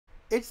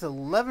It's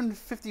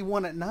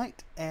 11:51 at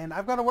night, and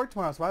I've got to work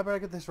tomorrow, so I better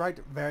get this right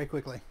very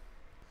quickly.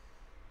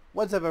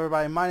 What's up,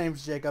 everybody? My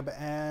name's Jacob,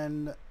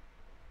 and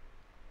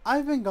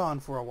I've been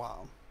gone for a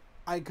while.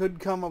 I could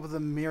come up with a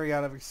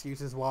myriad of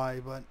excuses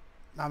why, but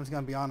I'm just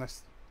going to be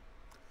honest.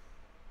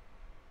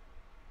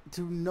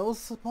 To no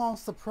small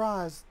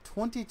surprise,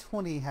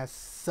 2020 has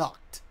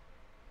sucked.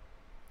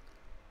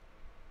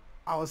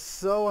 I was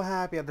so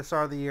happy at the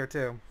start of the year,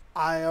 too.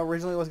 I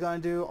originally was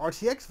going to do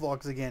RTX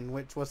vlogs again,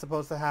 which was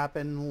supposed to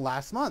happen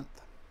last month.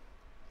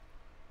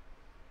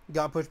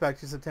 Got pushed back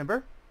to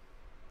September.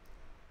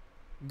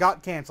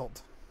 Got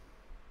canceled.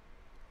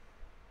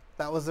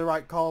 That was the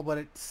right call, but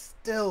it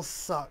still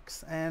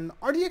sucks. And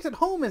RTX at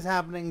home is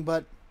happening,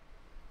 but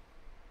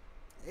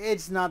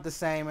it's not the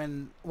same.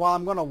 And while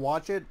I'm going to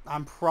watch it,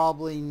 I'm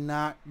probably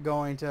not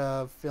going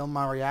to film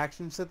my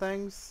reactions to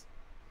things.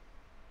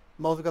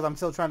 Mostly because I'm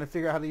still trying to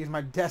figure out how to use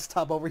my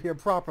desktop over here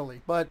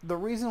properly. But the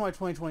reason why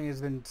 2020 has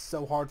been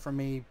so hard for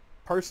me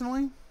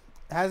personally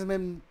it has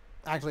been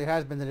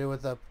to do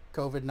with the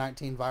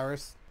COVID-19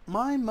 virus.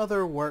 My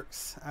mother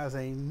works as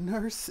a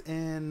nurse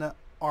in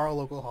our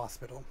local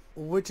hospital,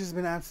 which has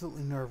been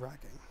absolutely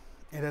nerve-wracking.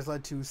 It has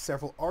led to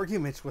several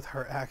arguments with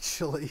her,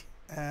 actually,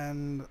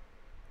 and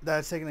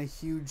that's taken a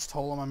huge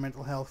toll on my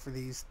mental health for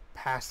these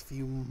past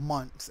few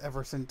months,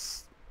 ever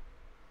since...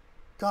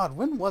 God,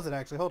 when was it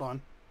actually? Hold on.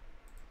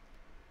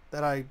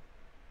 That I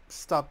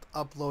stopped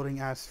uploading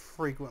as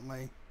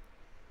frequently.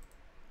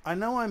 I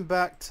know I'm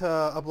back to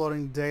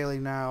uploading daily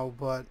now,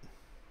 but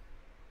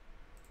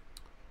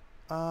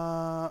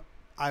I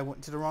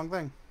went to the wrong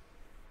thing.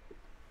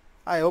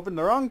 I opened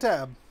the wrong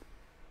tab.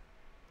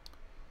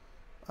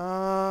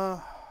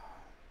 Ever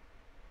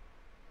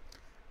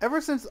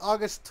since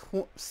August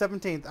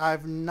 17th,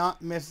 I've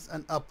not missed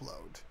an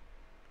upload,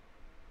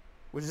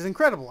 which is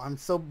incredible. I'm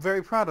so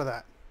very proud of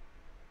that.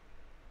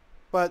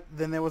 But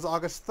then there was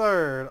August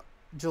 3rd,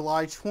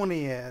 July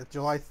 20th,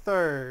 July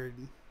 3rd,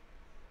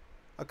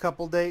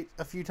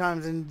 a few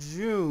times in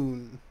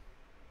June,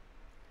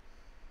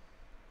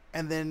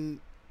 and then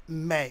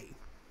May.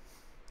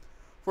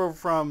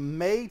 From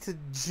May to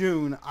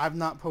June, I've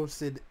not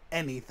posted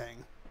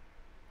anything.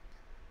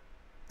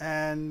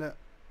 And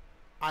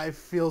I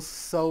feel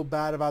so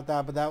bad about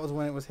that, but that was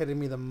when it was hitting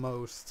me the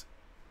most.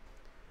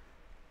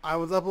 I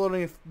was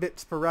uploading a bit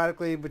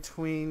sporadically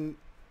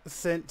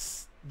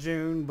since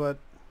June, but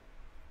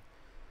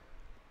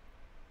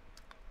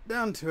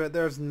down to it,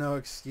 there's no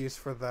excuse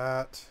for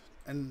that,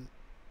 and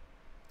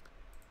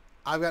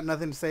I've got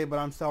nothing to say, but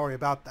I'm sorry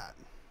about that.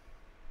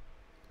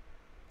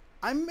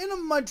 I'm in a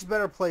much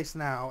better place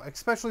now,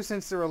 especially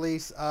since the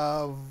release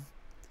of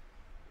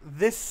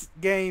this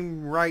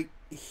game right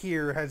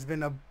here has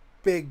been a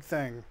big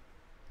thing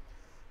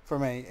for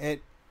me.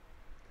 It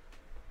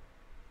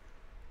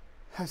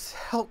has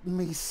helped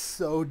me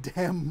so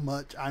damn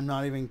much, I'm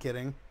not even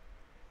kidding.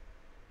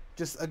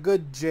 Just a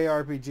good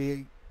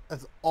JRPG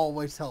has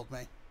always helped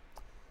me.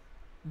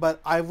 But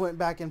I went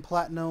back and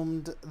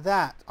platinumed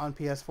that on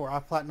PS4.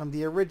 I've platinumed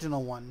the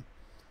original one.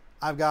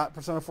 I've got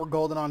Persona 4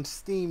 Golden on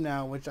Steam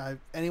now, which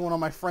anyone on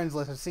my friends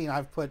list has seen.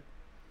 I've put,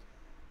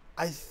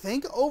 I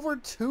think, over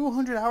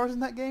 200 hours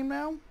in that game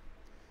now.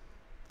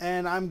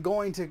 And I'm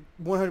going to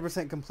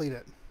 100% complete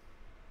it.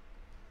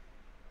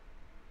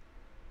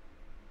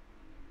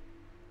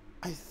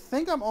 I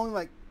think I'm only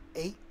like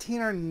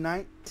 18 or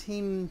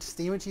 19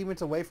 Steam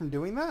achievements away from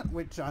doing that,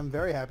 which I'm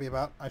very happy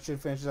about. I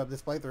should finish up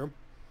this playthrough.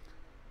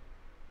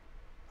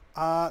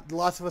 The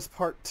Last of Us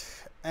Part,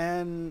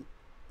 and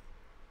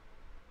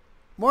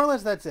more or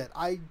less that's it.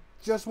 I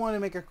just wanted to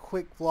make a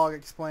quick vlog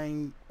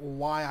explaining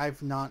why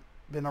I've not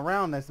been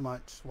around as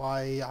much,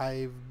 why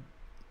I've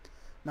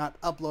not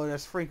uploaded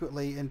as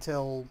frequently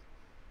until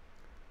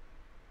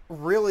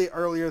really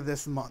earlier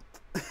this month.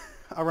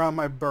 Around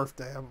my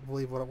birthday, I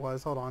believe what it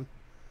was. Hold on.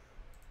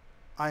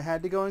 I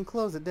had to go and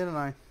close it, didn't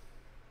I?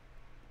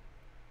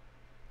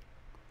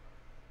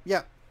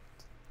 Yeah.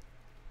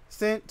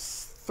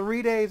 Since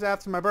 3 days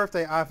after my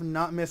birthday, I've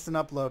not missed an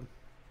upload.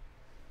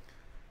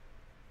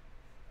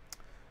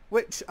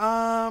 Which,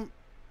 I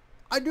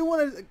do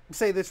want to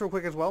say this real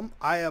quick as well.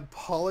 I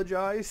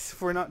apologize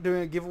for not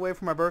doing a giveaway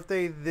for my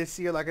birthday this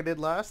year like I did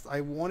last.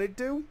 I wanted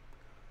to.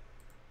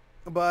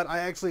 But I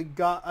actually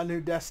got a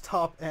new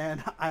desktop,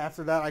 and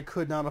after that, I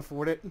could not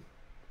afford it.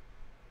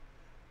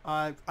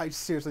 I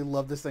seriously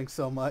love this thing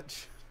so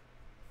much.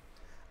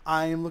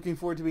 I am looking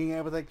forward to being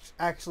able to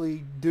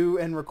actually do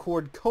and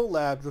record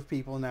collabs with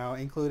people now,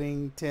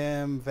 including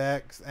Tim,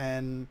 Vex,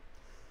 and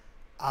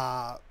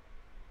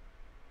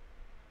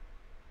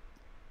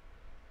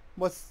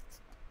what's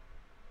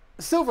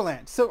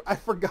Silverland. So I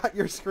forgot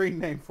your screen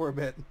name for a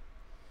bit.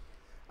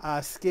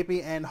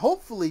 Skippy, and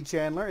hopefully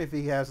Chandler if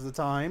he has the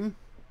time.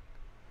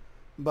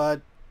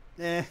 But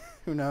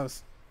who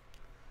knows?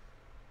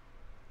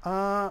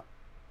 I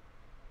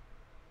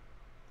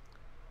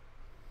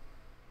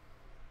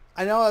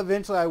know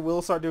eventually I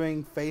will start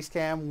doing face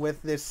cam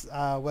with this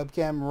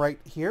webcam right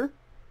here.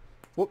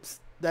 Whoops,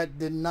 that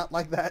did not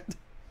like that.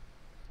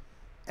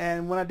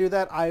 And when I do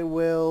that, I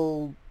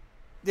will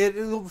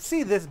You'll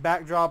see this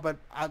backdrop, but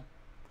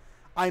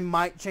I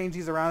might change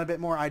these around a bit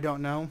more. I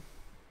don't know.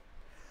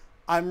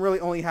 I'm really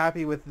only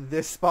happy with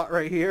this spot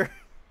right here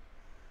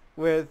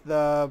with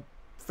the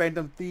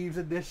Phantom Thieves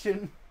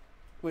edition,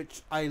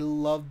 which I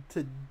love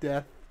to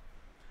death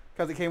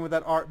because it came with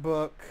that art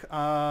book.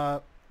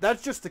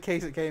 That's just the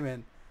case it came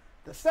in.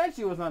 The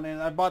statue was not in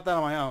it. I bought that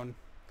on my own.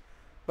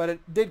 But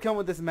it did come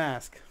with this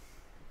mask.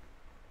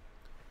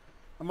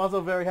 I'm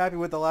also very happy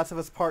with the Last of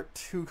Us Part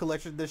 2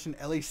 Collection Edition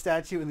Ellie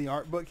statue in the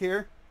art book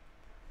here.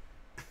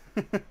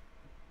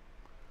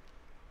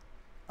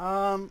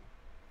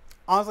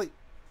 Honestly,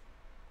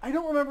 I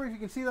don't remember if you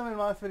can see them in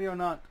my last video or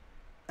not.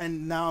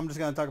 And now I'm just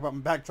going to talk about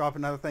my backdrop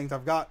and other things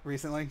I've got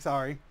recently.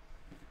 Sorry.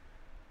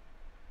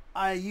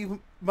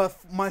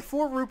 My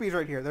 4 rupees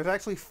right here. There's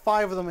actually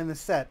 5 of them in the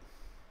set.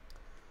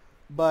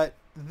 But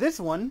this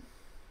one,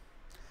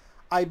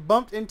 I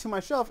bumped into my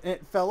shelf and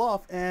it fell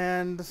off.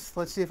 And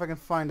let's see if I can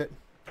find it.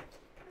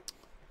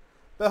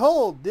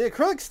 Behold, the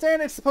acrylic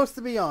stand it's supposed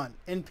to be on,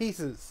 in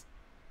pieces.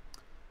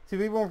 To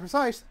be more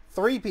precise,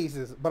 3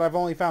 pieces, but I've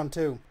only found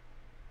 2.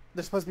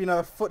 There's supposed to be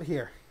another foot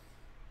here.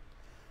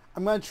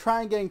 I'm going to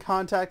try and get in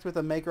contact with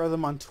the maker of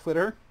them on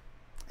Twitter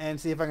and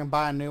see if I can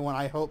buy a new one.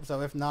 I hope so.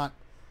 If not,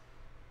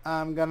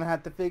 I'm going to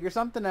have to figure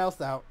something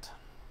else out.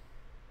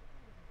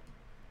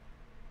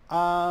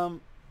 I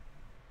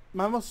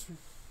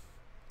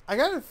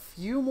got a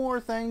few more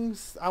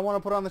things I want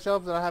to put on the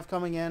shelf that I have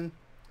coming in.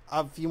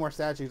 A few more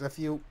statues.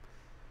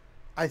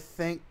 I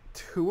think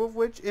 2 of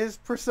which is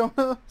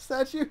Persona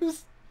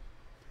statues.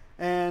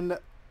 And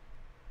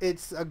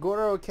it's a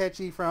Goro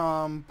Akechi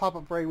from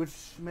Pop-Up Raid, which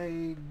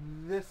made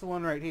this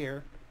one right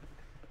here.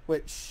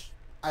 Which,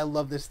 I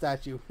love this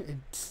statue.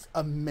 It's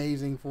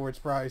amazing for its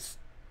price.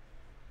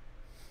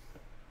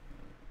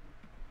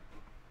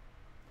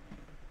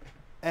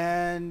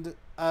 And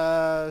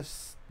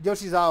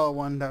Yoshizawa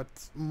one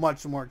that's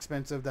much more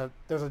expensive.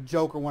 There's a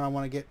Joker one I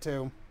want to get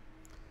too.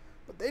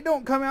 But they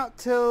don't come out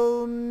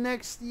till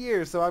next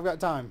year, so I've got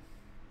time.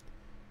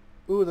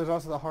 Ooh, there's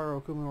also the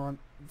Haruo Kumu one.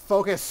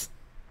 Focus!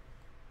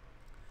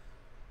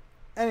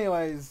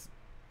 Anyways,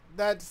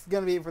 that's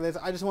going to be it for this.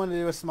 I just wanted to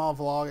do a small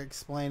vlog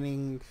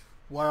explaining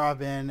where I've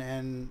been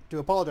and to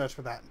apologize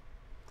for that.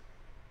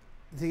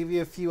 To give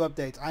you a few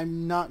updates.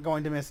 I'm not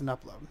going to miss an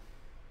upload.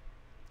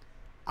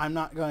 I'm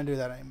not going to do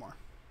that anymore.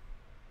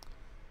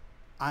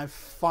 I'm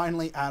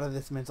finally out of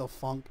this mental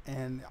funk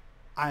and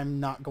I'm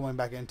not going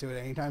back into it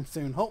anytime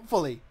soon.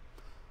 Hopefully,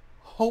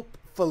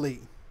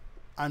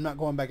 I'm not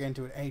going back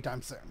into it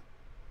anytime soon.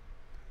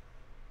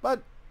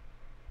 But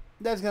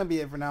that's going to be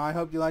it for now. I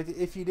hope you liked it.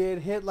 If you did,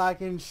 hit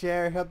like and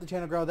share. Help the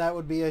channel grow. That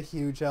would be a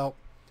huge help.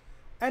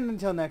 And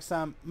until next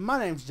time, my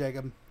name's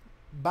Jacob.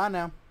 Bye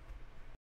now.